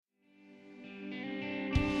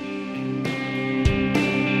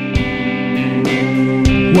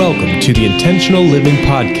Welcome to the Intentional Living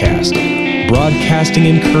Podcast, broadcasting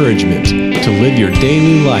encouragement to live your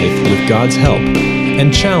daily life with God's help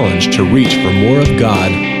and challenge to reach for more of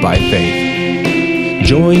God by faith.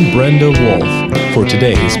 Join Brenda Wolf for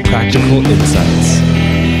today's practical insights.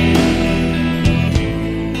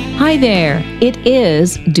 Hi there. It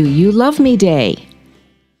is Do You Love Me Day.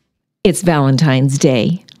 It's Valentine's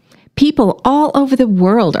Day. People all over the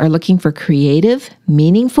world are looking for creative,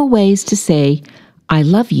 meaningful ways to say, I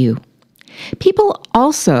love you. People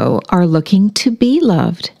also are looking to be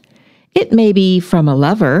loved. It may be from a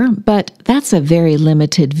lover, but that's a very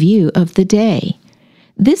limited view of the day.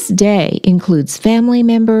 This day includes family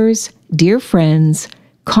members, dear friends,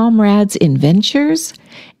 comrades in ventures,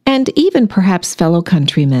 and even perhaps fellow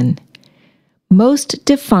countrymen. Most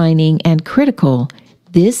defining and critical,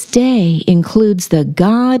 this day includes the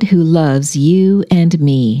God who loves you and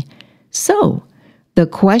me. So, the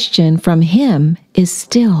question from him is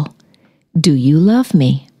still, do you love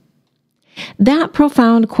me? That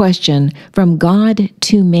profound question from God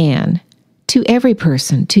to man, to every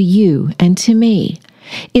person, to you and to me,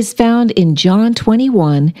 is found in John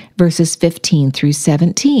 21, verses 15 through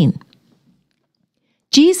 17.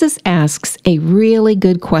 Jesus asks a really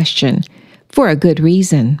good question for a good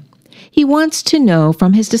reason. He wants to know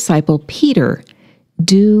from his disciple Peter,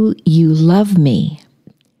 do you love me?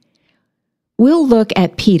 We'll look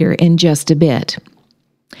at Peter in just a bit.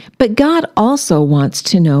 But God also wants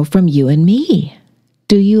to know from you and me,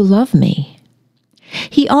 do you love me?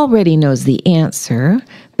 He already knows the answer,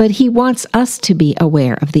 but he wants us to be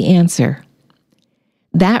aware of the answer.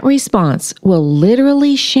 That response will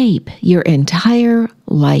literally shape your entire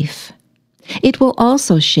life. It will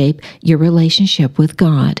also shape your relationship with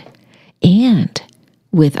God and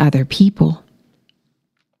with other people.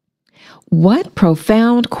 What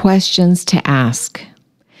profound questions to ask.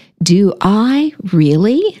 Do I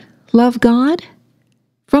really love God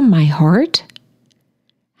from my heart?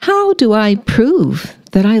 How do I prove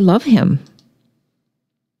that I love him?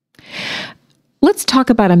 Let's talk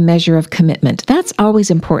about a measure of commitment. That's always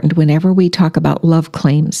important whenever we talk about love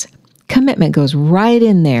claims. Commitment goes right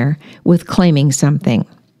in there with claiming something.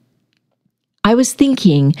 I was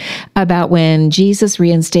thinking about when Jesus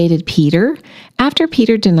reinstated Peter after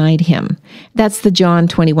Peter denied him. That's the John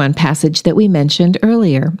 21 passage that we mentioned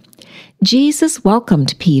earlier. Jesus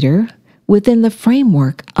welcomed Peter within the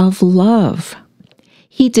framework of love.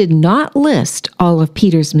 He did not list all of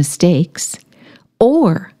Peter's mistakes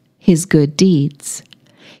or his good deeds.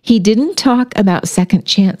 He didn't talk about second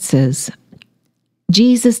chances.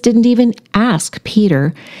 Jesus didn't even ask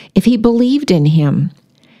Peter if he believed in him.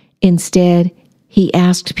 Instead, he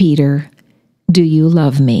asked Peter, do you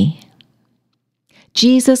love me?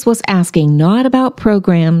 Jesus was asking not about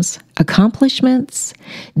programs, accomplishments,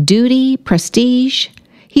 duty, prestige.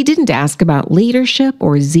 He didn't ask about leadership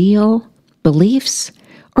or zeal, beliefs,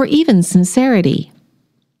 or even sincerity.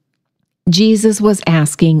 Jesus was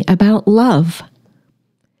asking about love.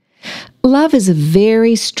 Love is a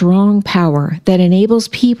very strong power that enables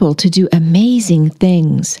people to do amazing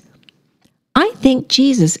things. I think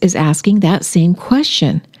Jesus is asking that same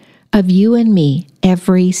question of you and me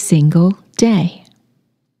every single day.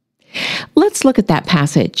 Let's look at that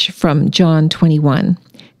passage from John 21.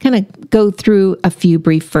 Kind of go through a few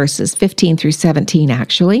brief verses, 15 through 17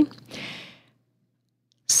 actually.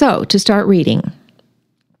 So, to start reading.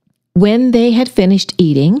 When they had finished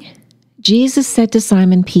eating, Jesus said to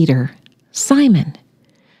Simon Peter, Simon,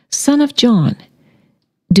 son of John,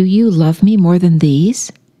 do you love me more than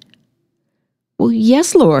these? Well,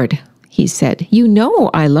 yes, Lord, he said. You know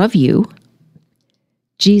I love you.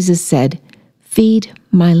 Jesus said, feed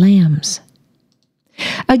my lambs.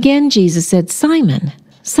 Again, Jesus said, Simon,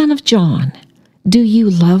 son of John, do you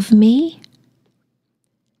love me?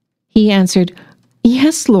 He answered,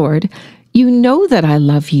 yes, Lord, you know that I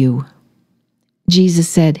love you. Jesus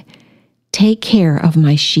said, take care of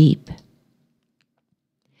my sheep.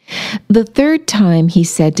 The third time he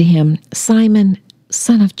said to him, Simon,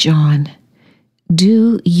 son of John,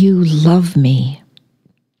 do you love me?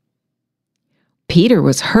 Peter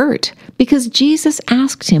was hurt because Jesus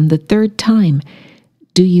asked him the third time,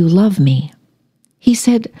 do you love me? He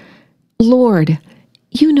said, Lord,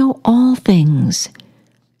 you know all things.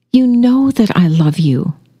 You know that I love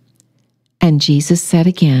you. And Jesus said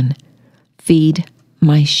again, feed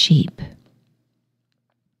my sheep.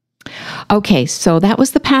 Okay, so that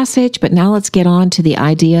was the passage, but now let's get on to the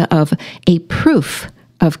idea of a proof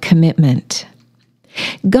of commitment.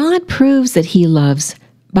 God proves that he loves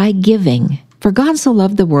by giving. For God so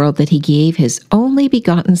loved the world that he gave his only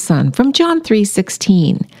begotten Son, from John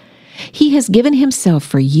 3:16. He has given himself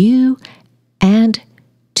for you and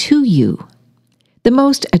to to you. The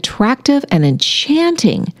most attractive and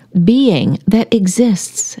enchanting being that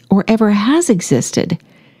exists or ever has existed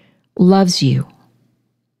loves you.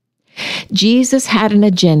 Jesus had an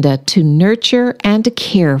agenda to nurture and to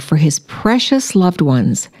care for his precious loved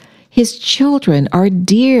ones. His children are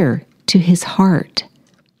dear to his heart,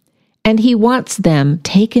 and he wants them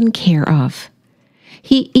taken care of.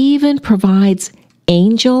 He even provides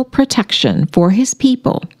angel protection for his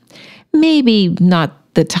people. Maybe not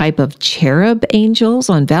the type of cherub angels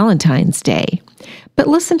on Valentine's Day, but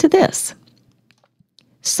listen to this.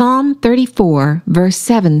 Psalm 34, verse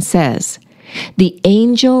 7 says, "The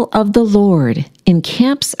angel of the Lord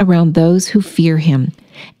encamps around those who fear him,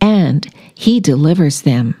 and he delivers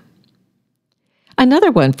them."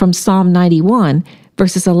 Another one from Psalm 91,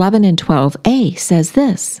 verses 11 and 12a says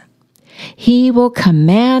this, "He will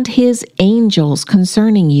command his angels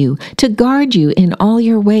concerning you to guard you in all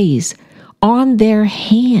your ways. On their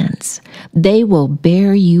hands they will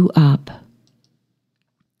bear you up."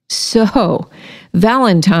 So,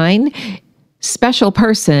 Valentine, special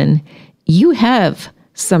person, you have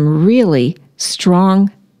some really strong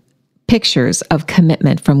pictures of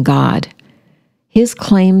commitment from God. His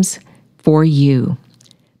claims for you.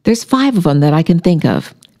 There's 5 of them that I can think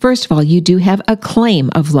of. First of all, you do have a claim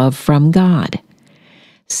of love from God.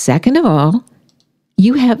 Second of all,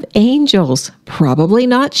 you have angels, probably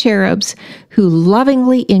not cherubs, who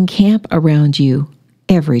lovingly encamp around you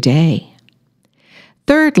every day.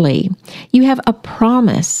 Thirdly, you have a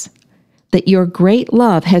promise that your great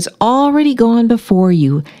love has already gone before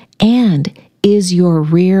you and is your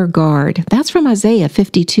rear guard. That's from Isaiah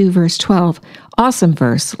 52, verse 12. Awesome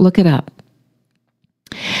verse. Look it up.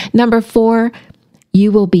 Number 4,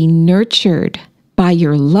 you will be nurtured by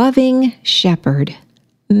your loving shepherd.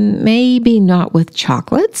 Maybe not with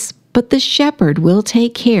chocolates, but the shepherd will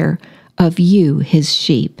take care of you, his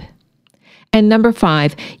sheep. And number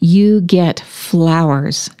 5, you get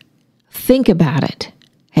flowers. Think about it.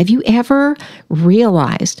 Have you ever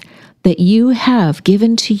realized that you have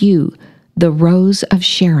given to you the rose of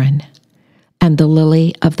Sharon and the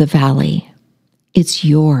lily of the valley? It's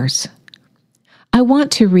yours. I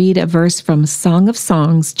want to read a verse from Song of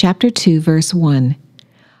Songs, chapter 2, verse 1.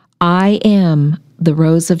 "I am the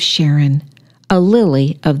rose of Sharon, a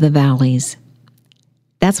lily of the valleys."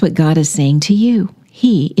 That's what God is saying to you.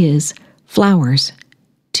 He is flowers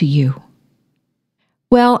to you.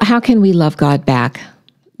 Well, how can we love God back?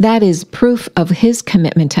 That is proof of his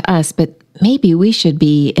commitment to us, but maybe we should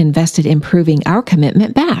be invested in proving our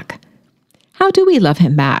commitment back. How do we love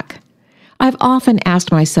him back? I've often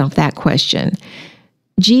asked myself that question.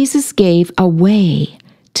 Jesus gave a way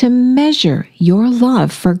to measure your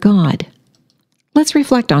love for God. Let's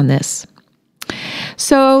reflect on this.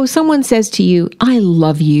 So someone says to you, "I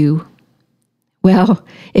love you." Well,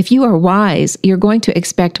 if you are wise, you're going to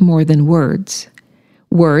expect more than words.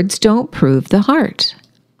 Words don't prove the heart.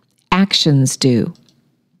 Actions do.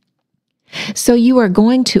 So you are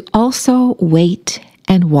going to also wait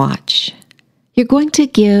and watch. You're going to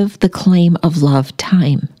give the claim of love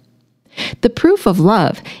time. The proof of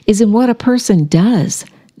love is in what a person does,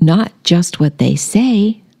 not just what they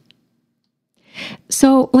say.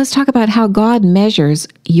 So let's talk about how God measures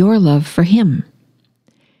your love for him.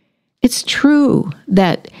 It's true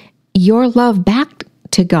that your love back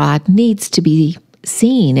to God needs to be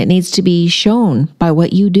seen. It needs to be shown by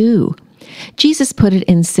what you do. Jesus put it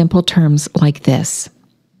in simple terms like this.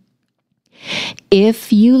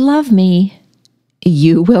 "If you love me,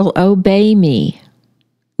 you will obey me."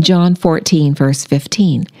 John 14, verse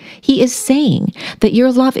 15. He is saying that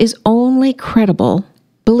your love is only credible,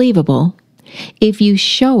 believable, if you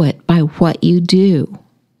show it by what you do.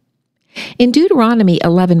 In Deuteronomy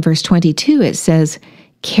 11, verse 22, it says,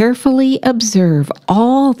 "Carefully observe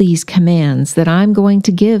all these commands that I'm going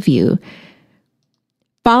to give you.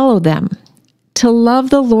 Follow them to love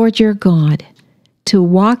the Lord your God, to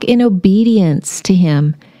walk in obedience to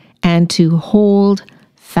him, and to hold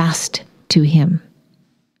fast to him."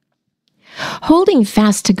 Holding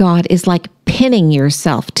fast to God is like pinning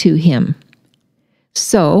yourself to him.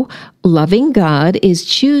 So, loving God is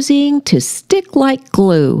choosing to stick like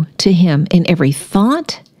glue to him in every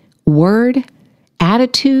thought, word,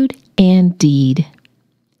 attitude, and deed.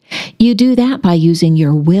 You do that by using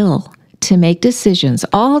your will to make decisions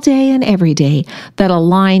all day and every day that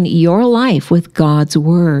align your life with God's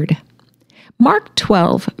word. Mark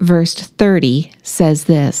 12, verse 30 says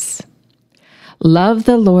this, "Love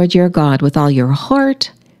the Lord your God with all your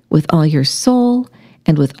heart, with all your soul,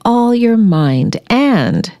 and with all your mind,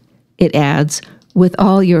 and," it adds, "with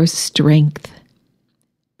all your strength."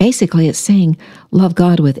 Basically, it's saying, love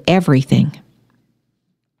God with everything.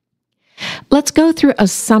 let's go through a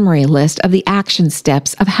summary list of the action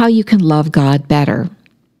steps of how you can love God better.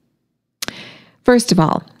 First of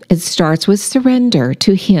all, it starts with surrender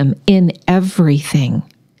to Him in everything.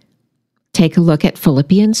 Take a look at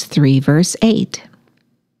Philippians 3, verse 8.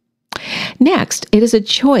 Next, it is a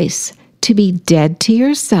choice to be dead to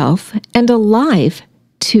yourself and alive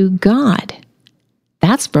to God.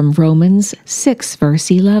 That's from Romans 6,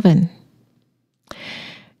 verse 11.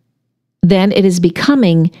 Then it is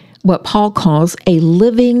becoming what Paul calls a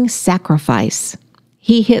living sacrifice.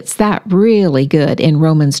 He hits that really good in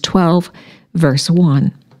Romans 12, verse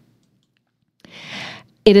 1.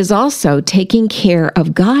 It is also taking care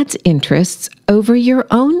of God's interests over your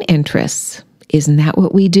own interests. Isn't that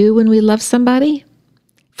what we do when we love somebody?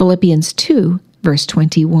 Philippians 2, verse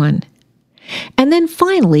 21. And then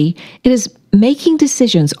finally, it is making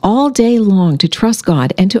decisions all day long to trust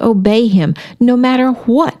God and to obey Him no matter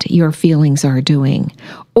what your feelings are doing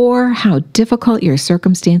or how difficult your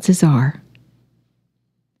circumstances are.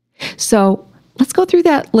 So let's go through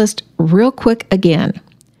that list real quick again.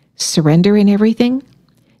 Surrender in everything,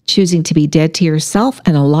 choosing to be dead to yourself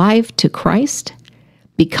and alive to Christ,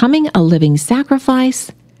 becoming a living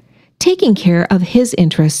sacrifice, taking care of His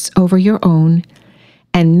interests over your own,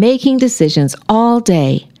 and making decisions all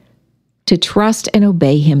day to trust and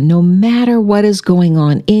obey Him no matter what is going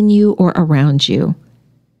on in you or around you.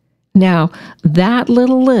 Now, that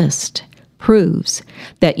little list proves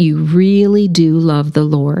that you really do love the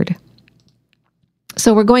Lord.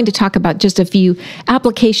 So we're going to talk about just a few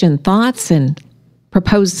application thoughts and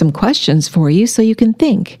propose some questions for you so you can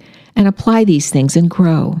think and apply these things and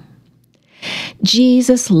grow.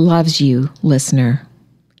 Jesus loves you, listener.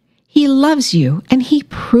 He loves you, and He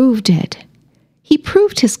proved it. He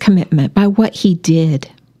proved His commitment by what He did.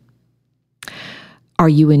 Are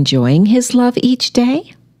you enjoying His love each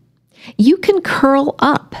day? You can curl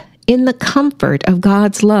up in the comfort of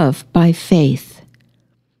God's love by faith.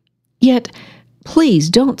 Yet, please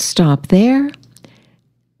don't stop there.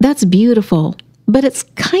 That's beautiful, but it's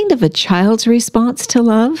kind of a child's response to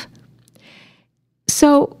love.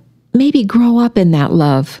 So maybe grow up in that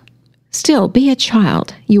love. Still, be a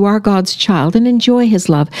child. You are God's child and enjoy His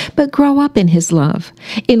love, but grow up in His love.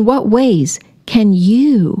 In what ways can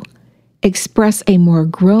you express a more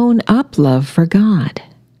grown-up love for God?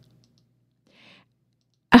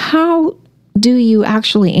 How do you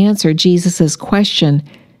actually answer Jesus' question,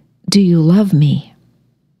 "Do you love me?"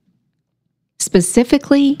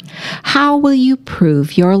 Specifically, how will you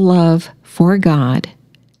prove your love for God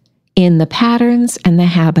in the patterns and the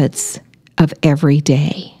habits of every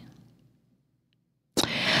day?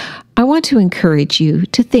 I want to encourage you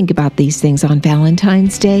to think about these things on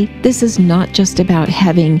Valentine's Day. This is not just about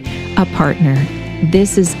having a partner.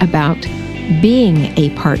 This is about being a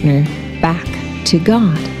partner back to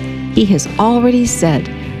God. He has already said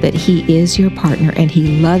that He is your partner and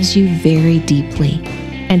He loves you very deeply,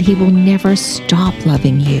 and He will never stop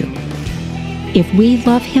loving you. If we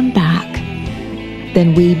love Him back,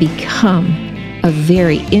 then we become a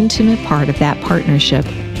very intimate part of that partnership.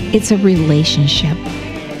 It's a relationship.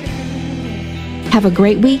 Have a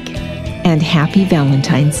great week and happy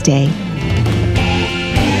Valentine's Day.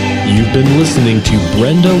 You've been listening to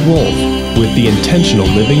Brenda Wolf with the Intentional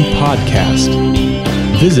Living Podcast.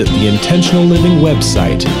 Visit the Intentional Living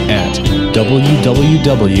website at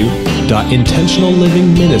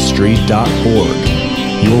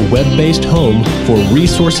www.intentionallivingministry.org, your web-based home for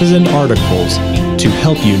resources and articles to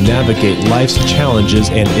help you navigate life's challenges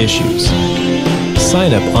and issues.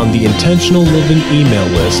 Sign up on the Intentional Living email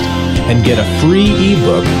list and get a free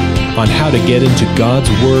ebook on how to get into God's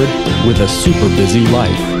Word with a super busy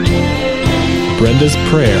life. Brenda's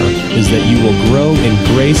prayer is that you will grow in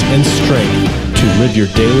grace and strength to live your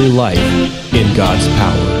daily life in God's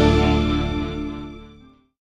power.